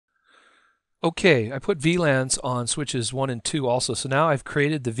Okay, I put VLANs on switches 1 and 2 also. So now I've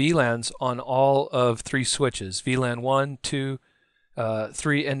created the VLANs on all of 3 switches. VLAN 1, 2,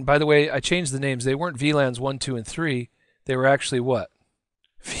 3. And by the way, I changed the names. They weren't VLANs 1, 2, and 3. They were actually what?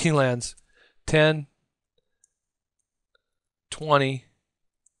 VLANs 10, 20,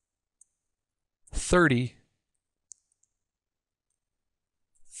 30,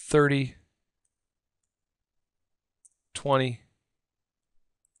 30, 20,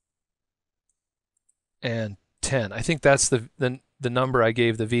 and 10. I think that's the number I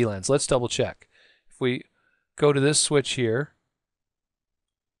gave the VLANs. Let's double check. If we go to this switch here,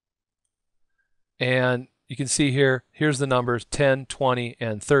 and you can see here, here's the numbers 10, 20,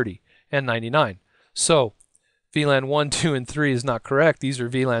 and 30, and 99. So VLAN 1, 2, and 3 is not correct. These are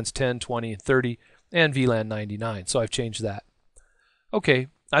VLANs 10, 20, and 30, and VLAN 99. So I've changed that. Okay,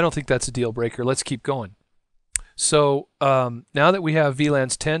 I don't think that's a deal breaker. Let's keep going. So now that we have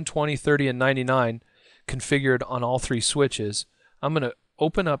VLANs 10, 20, 30, and 99 configured on all 3 switches, I'm going to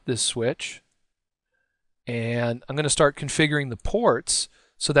open up this switch and I'm going to start configuring the ports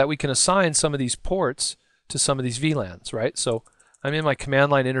so that we can assign some of these ports to some of these VLANs, right? So I'm in my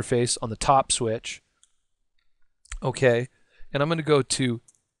command line interface on the top switch. Okay, and I'm going to go to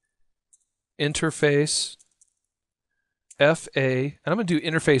interface FA, and I'm going to do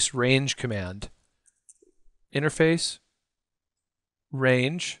interface range command. Interface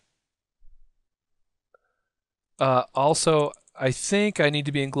range. Also, I think I need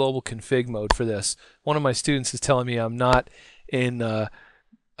to be in global config mode for this. One of my students is telling me I'm not in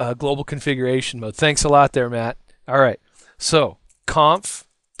global configuration mode. Thanks a lot there, Matt. All right, so conf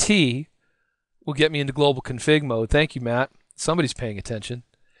T will get me into global config mode. Thank you, Matt. Somebody's paying attention.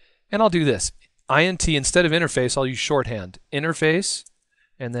 And I'll do this. INT, instead of interface, I'll use shorthand. Interface,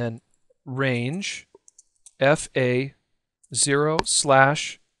 and then range, FA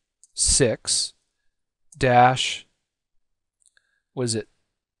 0/6 dash, was it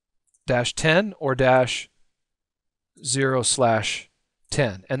dash 10 or dash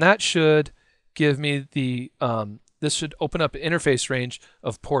 0/10? And that should give me the, this should open up an interface range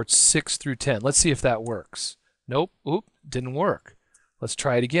of ports 6 through 10. Let's see if that works. Nope, oop, didn't work. Let's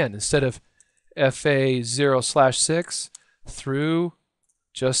try it again. Instead of FA 0/6 through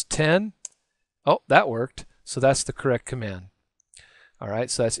just 10, oh, that worked. So that's the correct command. All right,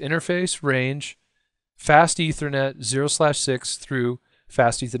 so that's interface range fast Ethernet 0/6 through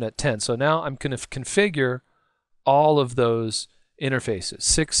fast Ethernet 10. So now I'm going to configure all of those interfaces,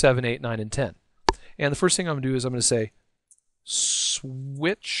 6, 7, 8, 9, and 10. And the first thing I'm going to do is I'm going to say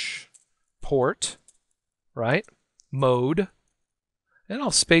switch port, right, mode, and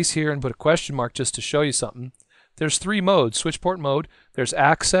I'll space here and put a question mark just to show you something. There's 3 modes, switch port mode. There's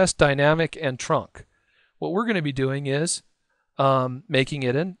access, dynamic, and trunk. What we're going to be doing is making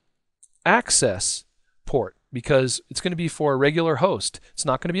it an access port because it's going to be for a regular host. It's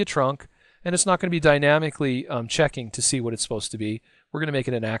not going to be a trunk, and it's not going to be dynamically checking to see what it's supposed to be. We're going to make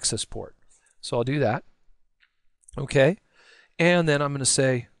it an access port. So I'll do that. Okay, and then I'm going to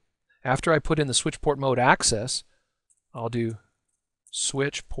say, after I put in the switch port mode access, I'll do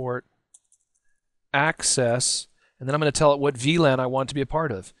switch port access, and then I'm going to tell it what VLAN I want to be a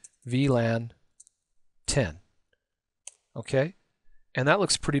part of. VLAN 10. Okay, and that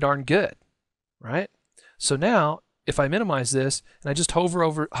looks pretty darn good, right? So now, if I minimize this and I just hover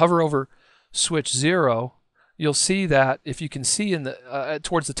over switch 0, you'll see that if you can see in the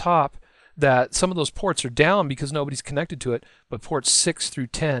towards the top that some of those ports are down because nobody's connected to it, but ports 6 through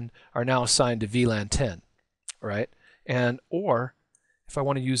 10 are now assigned to VLAN 10, right? And or if I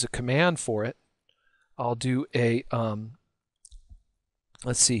want to use a command for it, I'll do a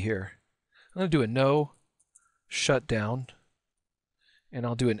let's see here. I'm going to do a no shutdown, and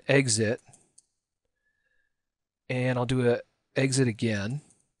I'll do an exit, and I'll do a exit again,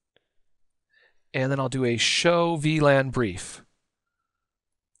 and then I'll do a show VLAN brief.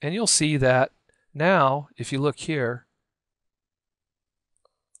 And you'll see that now, if you look here,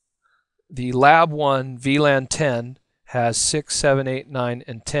 the Lab 1 VLAN 10 has 6, 7, 8, 9,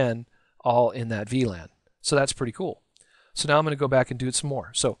 and 10 all in that VLAN. So that's pretty cool. So now I'm going to go back and do it some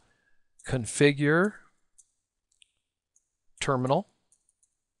more. So configure terminal,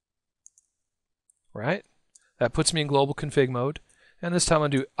 right? That puts me in global config mode. And this time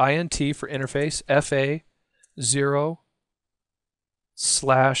I'm going to do INT for interface, FA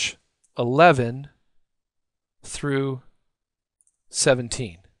 0/11 through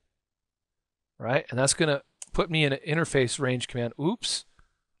 17, right? And that's going to put me in an interface range command. Oops,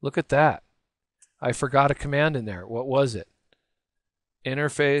 look at that. I forgot a command in there. What was it?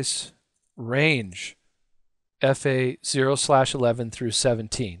 Interface range FA 0/11 through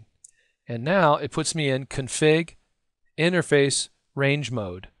 17. And now it puts me in config interface range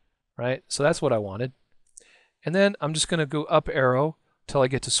mode, right? So that's what I wanted. And then I'm just going to go up arrow till I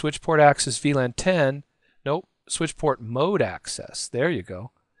get to switch port access VLAN 10. Nope, switch port mode access. There you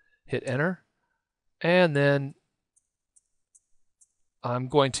go. Hit enter. And then I'm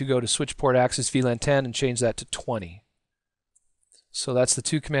going to go to switch port access VLAN 10 and change that to 20. So that's the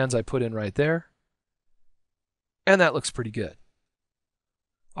two commands I put in right there. And that looks pretty good.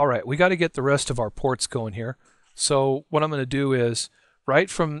 All right, we got to get the rest of our ports going here. So what I'm going to do is, right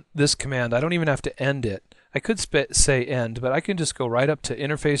from this command, I don't even have to end it. I could say end, but I can just go right up to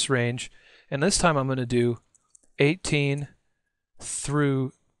interface range. And this time I'm going to do 18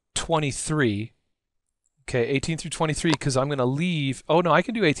 through 23. Okay, 18 through 23, because I'm going to leave. Oh, no, I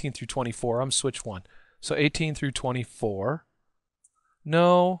can do 18 through 24. I'm switch one. So 18 through 24.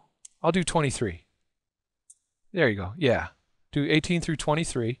 No, I'll do 23. There you go. Yeah. Do 18 through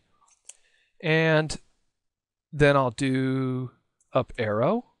 23. And then I'll do up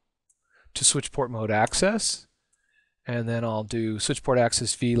arrow to switch port mode access. And then I'll do switch port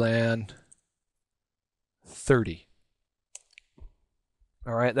access VLAN 30.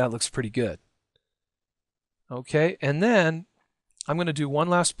 All right, that looks pretty good. Okay, and then I'm going to do one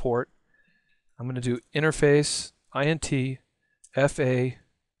last port. I'm going to do interface int fa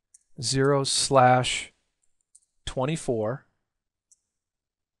 0/24.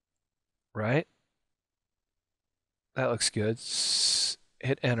 Right? That looks good.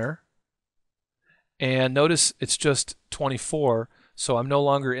 Hit enter. And notice it's just 24, so I'm no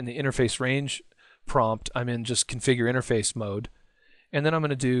longer in the interface range prompt. I'm in just configure interface mode. And then I'm going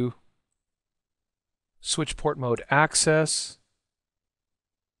to do switch port mode access,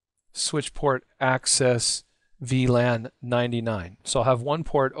 switch port access VLAN 99. So I'll have one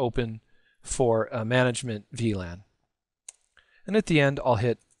port open for a management VLAN. And at the end, I'll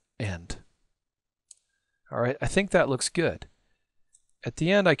hit end. All right, I think that looks good. At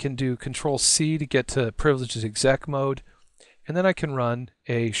the end, I can do Control-C to get to privileges exec mode, and then I can run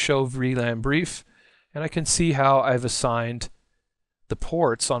a show VLAN brief, and I can see how I've assigned the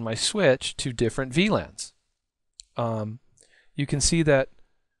ports on my switch to different VLANs. You can see that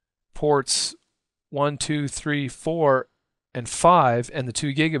ports 1, 2, 3, 4, and 5 and the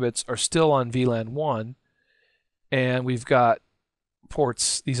 2 gigabits are still on VLAN 1, and we've got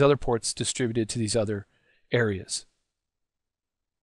ports, these other ports distributed to these other areas.